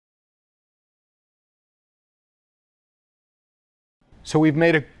So we've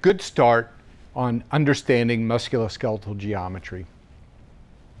made a good start on understanding musculoskeletal geometry.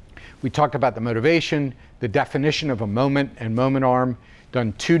 We talked about the motivation, the definition of a moment and moment arm,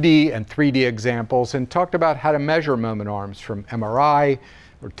 done 2D and 3D examples, and talked about how to measure moment arms from MRI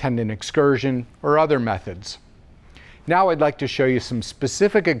or tendon excursion or other methods. Now I'd like to show you some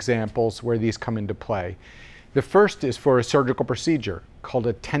specific examples where these come into play. The first is for a surgical procedure called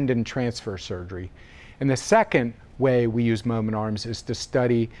a tendon transfer surgery. And the second way we use moment arms is to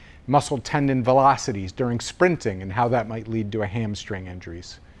study muscle tendon velocities during sprinting and how that might lead to a hamstring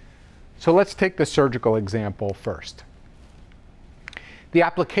injuries. So let's take the surgical example first. The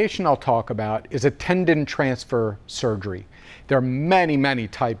application I'll talk about is a tendon transfer surgery. There are many, many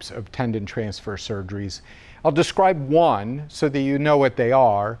types of tendon transfer surgeries. I'll describe one so that you know what they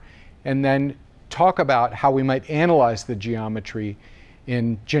are, and then talk about how we might analyze the geometry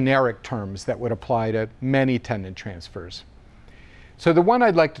in generic terms that would apply to many tendon transfers. So the one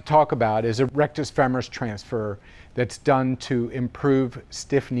I'd like to talk about is a rectus femoris transfer that's done to improve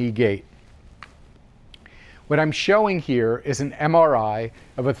stiff knee gait. What I'm showing here is an MRI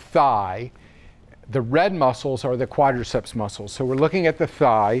of a thigh. The red muscles are the quadriceps muscles. So we're looking at the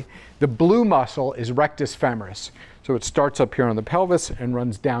thigh. The blue muscle is rectus femoris. So it starts up here on the pelvis and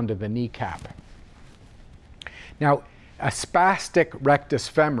runs down to the kneecap. Now, a spastic rectus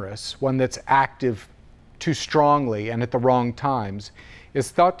femoris, one that's active too strongly and at the wrong times,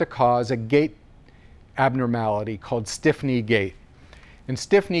 is thought to cause a gait abnormality called stiff knee gait. And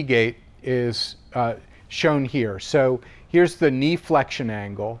stiff knee gait is shown here. So here's the knee flexion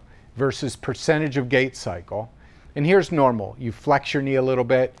angle versus percentage of gait cycle. And here's normal. You flex your knee a little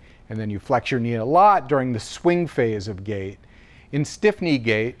bit, and then you flex your knee a lot during the swing phase of gait. In stiff knee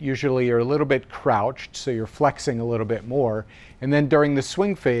gait, usually you're a little bit crouched, so you're flexing a little bit more. And then during the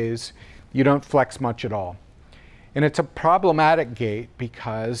swing phase, you don't flex much at all. And it's a problematic gait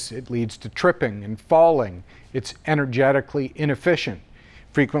because it leads to tripping and falling. It's energetically inefficient.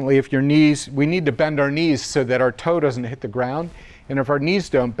 Frequently, if your knees, we need to bend our knees so that our toe doesn't hit the ground. And if our knees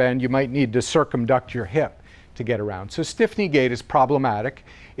don't bend, you might need to circumduct your hip to get around. So stiff knee gait is problematic.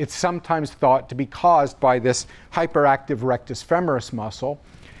 It's sometimes thought to be caused by this hyperactive rectus femoris muscle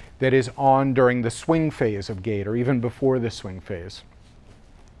that is on during the swing phase of gait or even before the swing phase.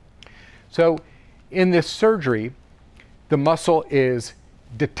 So in this surgery, the muscle is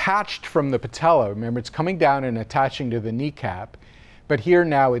detached from the patella. Remember, it's coming down and attaching to the kneecap. But here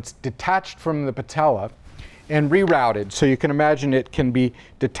now it's detached from the patella and rerouted. So you can imagine it can be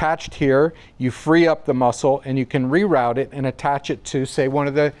detached here. You free up the muscle and you can reroute it and attach it to, say, one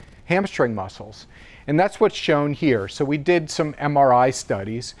of the hamstring muscles. And that's what's shown here. So we did some MRI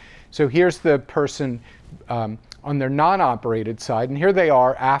studies. So here's the person on their non-operated side, and here they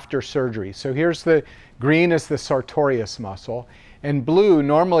are after surgery. So here's the green is the sartorius muscle, and blue,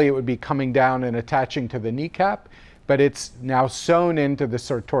 normally it would be coming down and attaching to the kneecap, but it's now sewn into the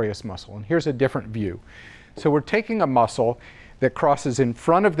sartorius muscle. And here's a different view. So we're taking a muscle that crosses in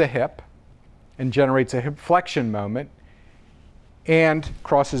front of the hip and generates a hip flexion moment, and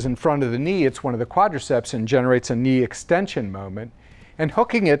crosses in front of the knee, it's one of the quadriceps, and generates a knee extension moment, and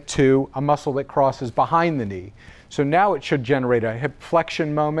hooking it to a muscle that crosses behind the knee. So now it should generate a hip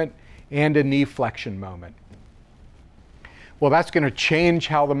flexion moment and a knee flexion moment. Well, that's going to change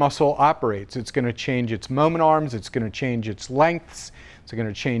how the muscle operates. It's going to change its moment arms, it's going to change its lengths, it's going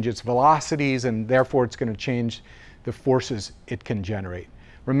to change its velocities, and therefore it's going to change the forces it can generate.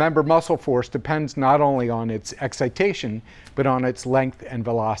 Remember, muscle force depends not only on its excitation, but on its length and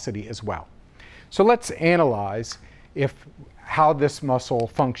velocity as well. So let's analyze how this muscle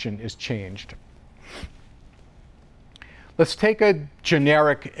function is changed. Let's take a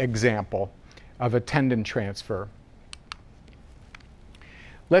generic example of a tendon transfer.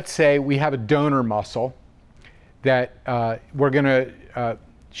 Let's say we have a donor muscle that we're going to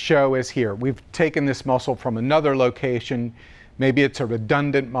show as here. We've taken this muscle from another location. Maybe it's a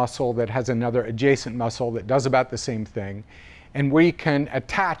redundant muscle that has another adjacent muscle that does about the same thing. And we can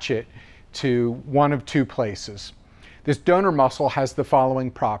attach it to one of two places. This donor muscle has the following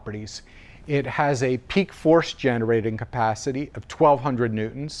properties. It has a peak force generating capacity of 1,200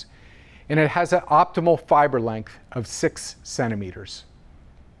 newtons, and it has an optimal fiber length of 6 centimeters.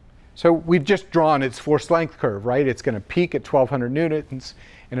 So we've just drawn its force length curve, right? It's going to peak at 1,200 newtons,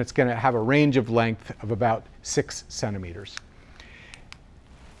 and it's going to have a range of length of about 6 centimeters.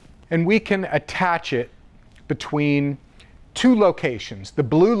 And we can attach it between two locations. The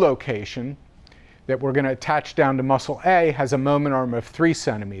blue location that we're going to attach down to muscle A has a moment arm of 3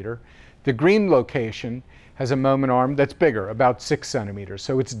 centimeters. The green location has a moment arm that's bigger, about 6 centimeters,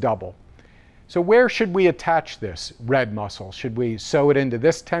 so it's double. So where should we attach this red muscle? Should we sew it into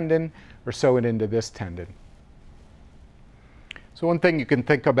this tendon or sew it into this tendon? So one thing you can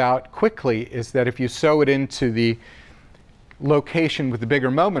think about quickly is that if you sew it into the location with the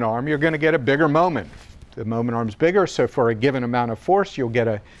bigger moment arm, you're going to get a bigger moment. The moment arm's bigger, so for a given amount of force, you'll get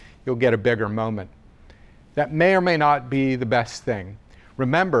a bigger moment. That may or may not be the best thing.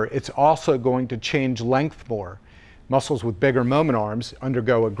 Remember, it's also going to change length more. Muscles with bigger moment arms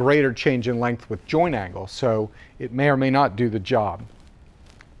undergo a greater change in length with joint angle, so it may or may not do the job.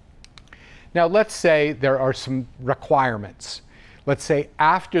 Now let's say there are some requirements. Let's say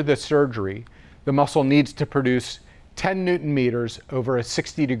after the surgery, the muscle needs to produce 10 Newton meters over a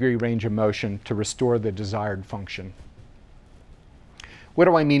 60-degree range of motion to restore the desired function. What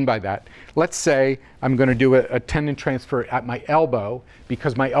do I mean by that? Let's say I'm going to do a tendon transfer at my elbow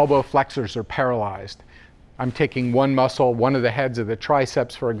because my elbow flexors are paralyzed. I'm taking one muscle, one of the heads of the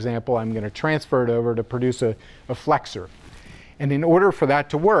triceps, for example, I'm going to transfer it over to produce a flexor. And in order for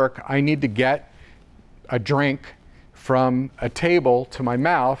that to work, I need to get a drink from a table to my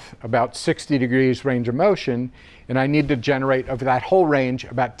mouth, about 60 degrees range of motion, and I need to generate over that whole range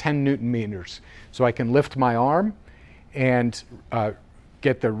about 10 Newton meters. So I can lift my arm and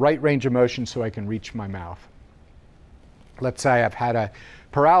get the right range of motion so I can reach my mouth. Let's say I've had a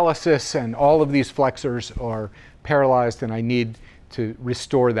paralysis and all of these flexors are paralyzed and I need to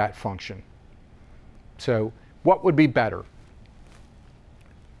restore that function. So what would be better?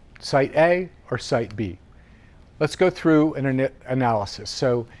 Site A or site B? Let's go through an analysis.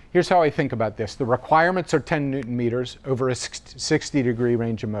 So here's how I think about this. The requirements are 10 Newton meters over a 60-degree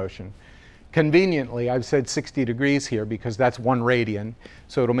range of motion. Conveniently, I've said 60 degrees here because that's 1 radian,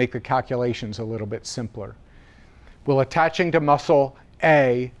 so it'll make the calculations a little bit simpler. Will attaching to muscle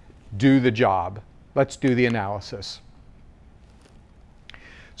A do the job? Let's do the analysis.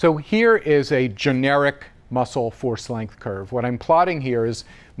 So here is a generic muscle force length curve. What I'm plotting here is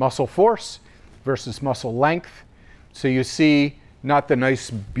muscle force versus muscle length. So you see not the nice,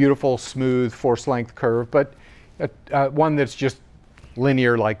 beautiful, smooth force length curve, but one that's just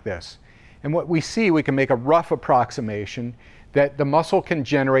linear like this. And what we see, we can make a rough approximation that the muscle can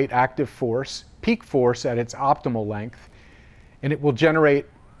generate active force, peak force at its optimal length, and it will generate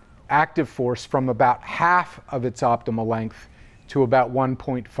active force from about half of its optimal length to about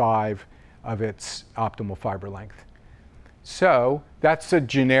 1.5 of its optimal fiber length. So that's a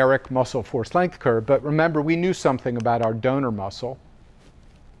generic muscle force length curve, but remember we knew something about our donor muscle.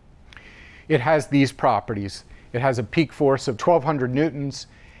 It has these properties. It has a peak force of 1,200 newtons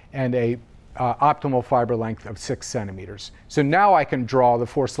and a optimal fiber length of 6 centimeters. So now I can draw the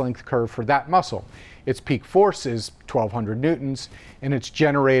force length curve for that muscle. Its peak force is 1,200 newtons, and it's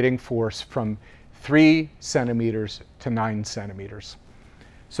generating force from 3 centimeters to 9 centimeters.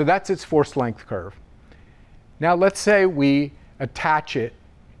 So that's its force length curve. Now let's say we attach it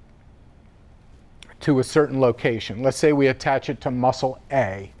to a certain location. Let's say we attach it to muscle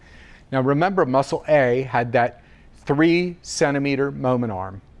A. Now remember, muscle A had that 3 centimeter moment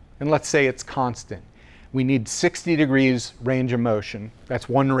arm. And let's say it's constant. We need 60 degrees range of motion. That's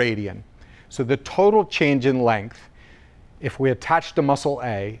 1 radian. So the total change in length, if we attach to muscle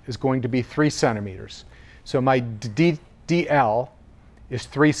A, is going to be 3 centimeters. So my DL is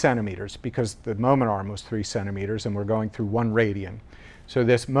 3 centimeters because the moment arm was 3 centimeters and we're going through 1 radian. So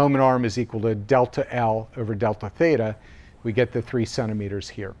this moment arm is equal to delta L over delta theta. We get the 3 centimeters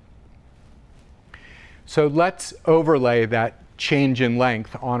here. So let's overlay that change in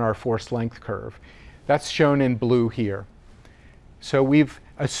length on our force length curve. That's shown in blue here. So we've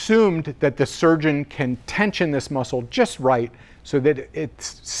assumed that the surgeon can tension this muscle just right so that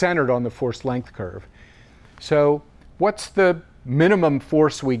it's centered on the force length curve. So what's the minimum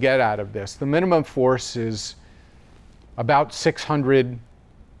force we get out of this? The minimum force is about 600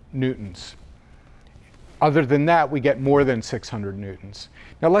 newtons. Other than that, we get more than 600 newtons.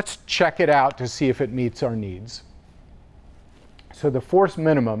 Now let's check it out to see if it meets our needs. So the force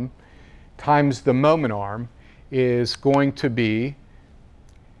minimum times the moment arm is going to be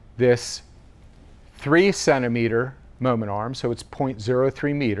this 3 centimeter moment arm, so it's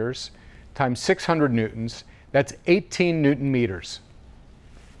 0.03 meters, times 600 newtons. That's 18 Newton meters.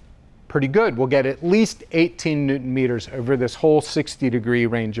 Pretty good. We'll get at least 18 Newton meters over this whole 60-degree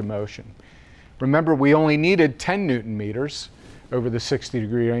range of motion. Remember, we only needed 10 Newton meters over the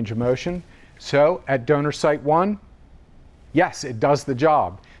 60-degree range of motion. So at donor site 1, yes, it does the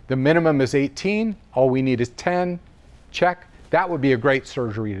job. The minimum is 18. All we need is 10. Check. That would be a great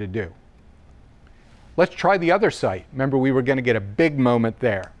surgery to do. Let's try the other site. Remember, we were going to get a big moment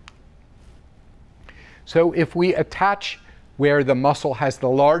there. So if we attach where the muscle has the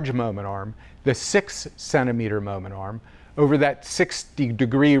large moment arm, the 6 centimeter moment arm, over that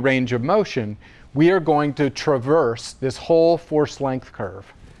 60-degree range of motion, we are going to traverse this whole force length curve.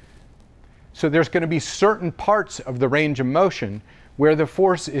 So there's going to be certain parts of the range of motion where the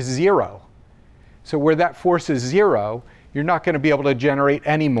force is 0. So where that force is 0, you're not going to be able to generate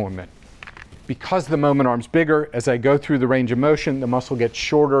any movement. Because the moment arm's bigger, as I go through the range of motion, the muscle gets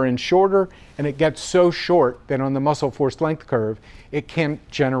shorter and shorter, and it gets so short that on the muscle force length curve, it can't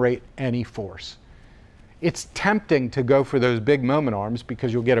generate any force. It's tempting to go for those big moment arms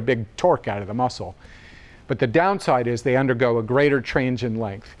because you'll get a big torque out of the muscle. But the downside is they undergo a greater change in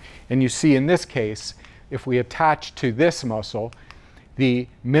length. And you see in this case, if we attach to this muscle, the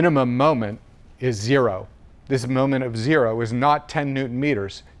minimum moment is 0. This moment of 0 is not 10 Newton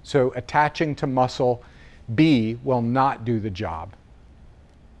meters. So attaching to muscle B will not do the job.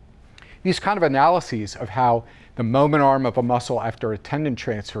 These kind of analyses of how the moment arm of a muscle after a tendon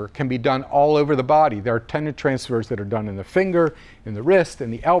transfer can be done all over the body. There are tendon transfers that are done in the finger, in the wrist,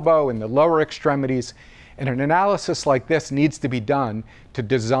 in the elbow, in the lower extremities. And an analysis like this needs to be done to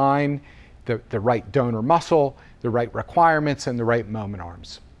design the right donor muscle, the right requirements, and the right moment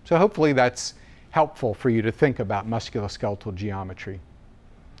arms. So hopefully that's helpful for you to think about musculoskeletal geometry.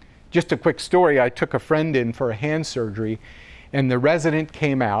 Just a quick story, I took a friend in for a hand surgery, and the resident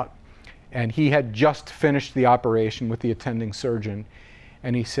came out, and he had just finished the operation with the attending surgeon,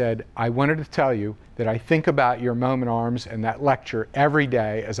 and he said, I wanted to tell you that I think about your moment arms and that lecture every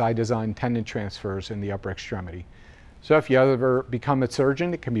day as I design tendon transfers in the upper extremity. So if you ever become a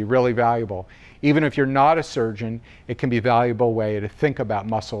surgeon, it can be really valuable. Even if you're not a surgeon, it can be a valuable way to think about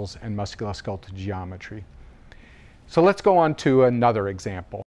muscles and musculoskeletal geometry. So let's go on to another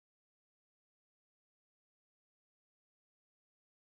example.